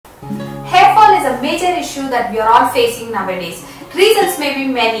is a major issue that we are all facing nowadays. Reasons may be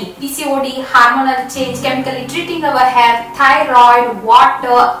many: PCOD, hormonal change, chemically treating our hair, thyroid,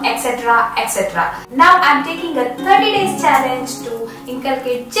 water, etc. etc. Now I am taking a 30 days challenge to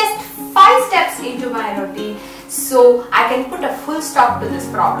inculcate just 5 steps into my routine so I can put a full stop to this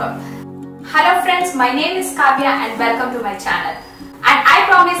problem. Hello friends, my name is Kavya and welcome to my channel. And I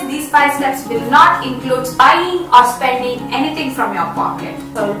promise these 5 steps will not include buying or spending anything from your pocket.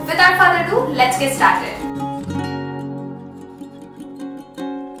 So without further ado, let's get started.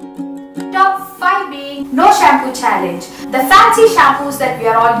 Top 5 being no shampoo challenge. The fancy shampoos that we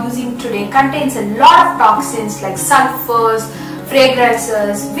are all using today contains a lot of toxins like sulfurs,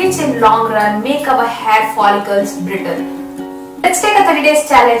 fragrances, which in long run make our hair follicles brittle. Let's take a 30 days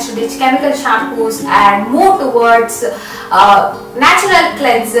challenge to ditch chemical shampoos and move towards natural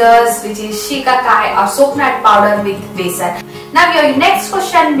cleansers, which is shikakai or soap nut powder with besan. Now your next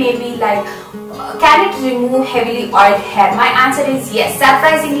question may be like, can it remove heavily oiled hair? My answer is yes.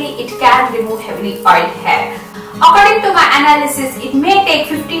 Surprisingly, it can remove heavily oiled hair. According to my analysis, it may take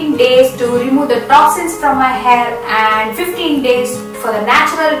 15 days to remove the toxins from my hair and 15 days for the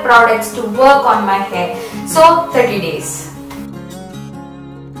natural products to work on my hair. So 30 days.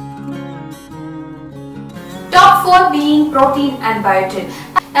 Top 4 being protein and biotin.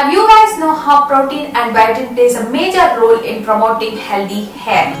 Now you guys know how protein and biotin plays a major role in promoting healthy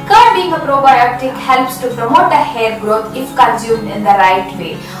hair. Curd being a probiotic helps to promote the hair growth if consumed in the right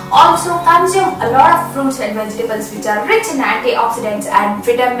way. Also consume a lot of fruits and vegetables which are rich in antioxidants and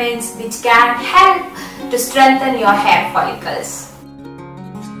vitamins which can help to strengthen your hair follicles.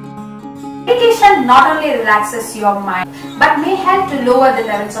 Meditation not only relaxes your mind but may help to lower the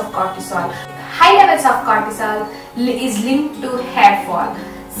levels of cortisol. High levels of cortisol is linked to hair fall.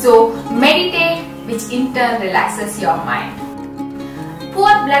 So meditate, which in turn relaxes your mind.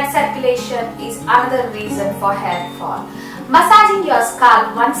 Poor blood circulation is another reason for hair fall. Massaging your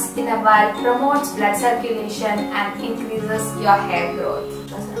scalp once in a while promotes blood circulation and increases your hair growth.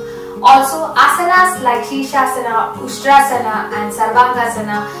 Also, asanas like Shirshasana, Ustrasana and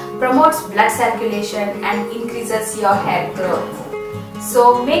Sarvangasana promotes blood circulation and increases your hair growth.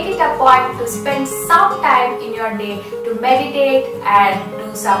 So make it a point to spend some time in your day to meditate and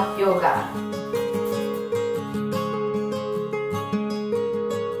do some yoga.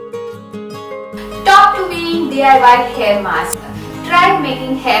 Top 2 being DIY hair mask. Try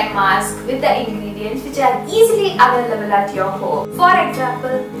making hair mask with the ingredients which are easily available at your home. For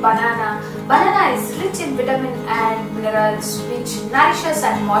example, banana. Banana is rich in vitamin and minerals which nourishes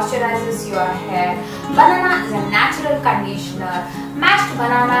and moisturizes your hair. Banana is a natural conditioner. Mashed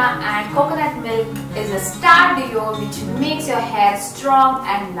banana and coconut milk is a star duo which makes your hair strong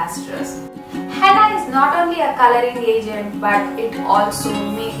and lustrous. Henna is not only a coloring agent but it's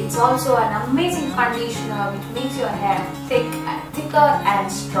also an amazing conditioner which makes your hair thicker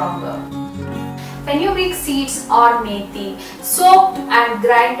and stronger. Fenugreek seeds or methi. Soaked and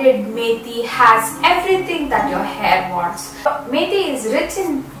grinded methi has everything that your hair wants. Methi is rich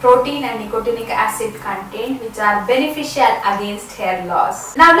in protein and nicotinic acid content which are beneficial against hair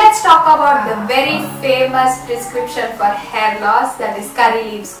loss. Now let's talk about the very famous prescription for hair loss, that is curry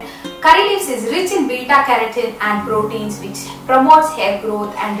leaves. Curry leaves is rich in beta carotene and proteins which promotes hair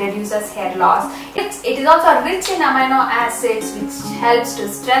growth and reduces hair loss. It is also rich in amino acids which helps to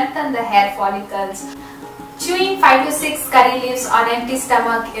strengthen the hair follicles. Chewing 5 to 6 curry leaves on empty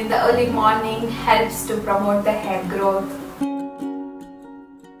stomach in the early morning helps to promote the hair growth.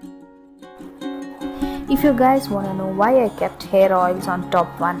 If you guys want to know why I kept hair oils on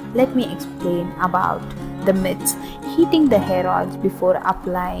top 1, let me explain about the myths. Heating the hair oils before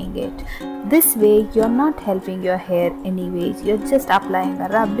applying it. This way you're not helping your hair anyways, you're just applying a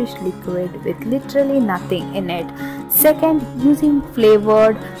rubbish liquid with literally nothing in it. Second, using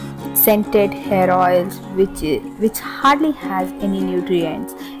flavored scented hair oils which hardly has any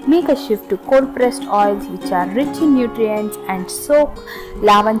nutrients. Make a shift to cold pressed oils which are rich in nutrients and soak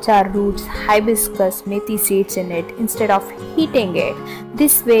lavender roots, hibiscus, methi seeds in it instead of heating it.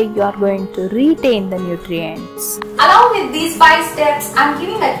 This way you are going to retain the nutrients. Along with these 5 steps, I am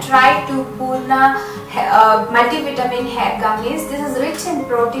giving a try to Purna multivitamin hair gummies. This is rich in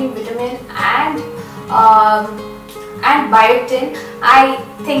protein, vitamin and biotin. I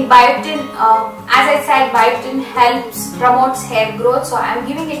think biotin, as I said, biotin promotes hair growth, so I am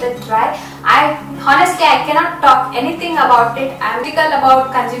giving it a try. Honestly, I cannot talk anything about it. I am critical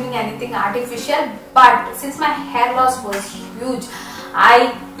about consuming anything artificial, but since my hair loss was huge,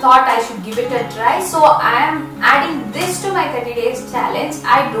 I thought I should give it a try. So I am adding this to my 30 days challenge.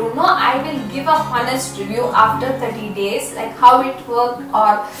 I don't know, I will give a honest review after 30 days, like how it worked,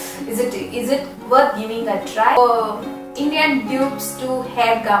 or is it worth giving a try. Indian dupes to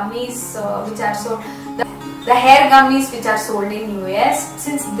hair gummies which are sold, the hair gummies which are sold in US,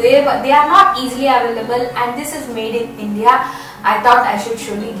 since they are not easily available and this is made in India, I thought I should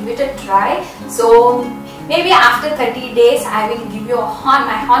surely give it a try. So maybe after 30 days I will give you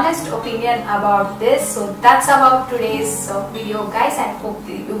my honest opinion about this. So that's about today's video, guys. I hope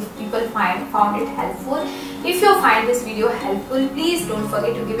you people found it helpful. If you find this video helpful, please don't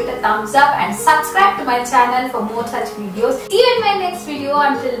forget to give it a thumbs up and subscribe to my channel for more such videos. See you in my next video.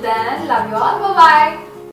 Until then, love you all. Bye bye.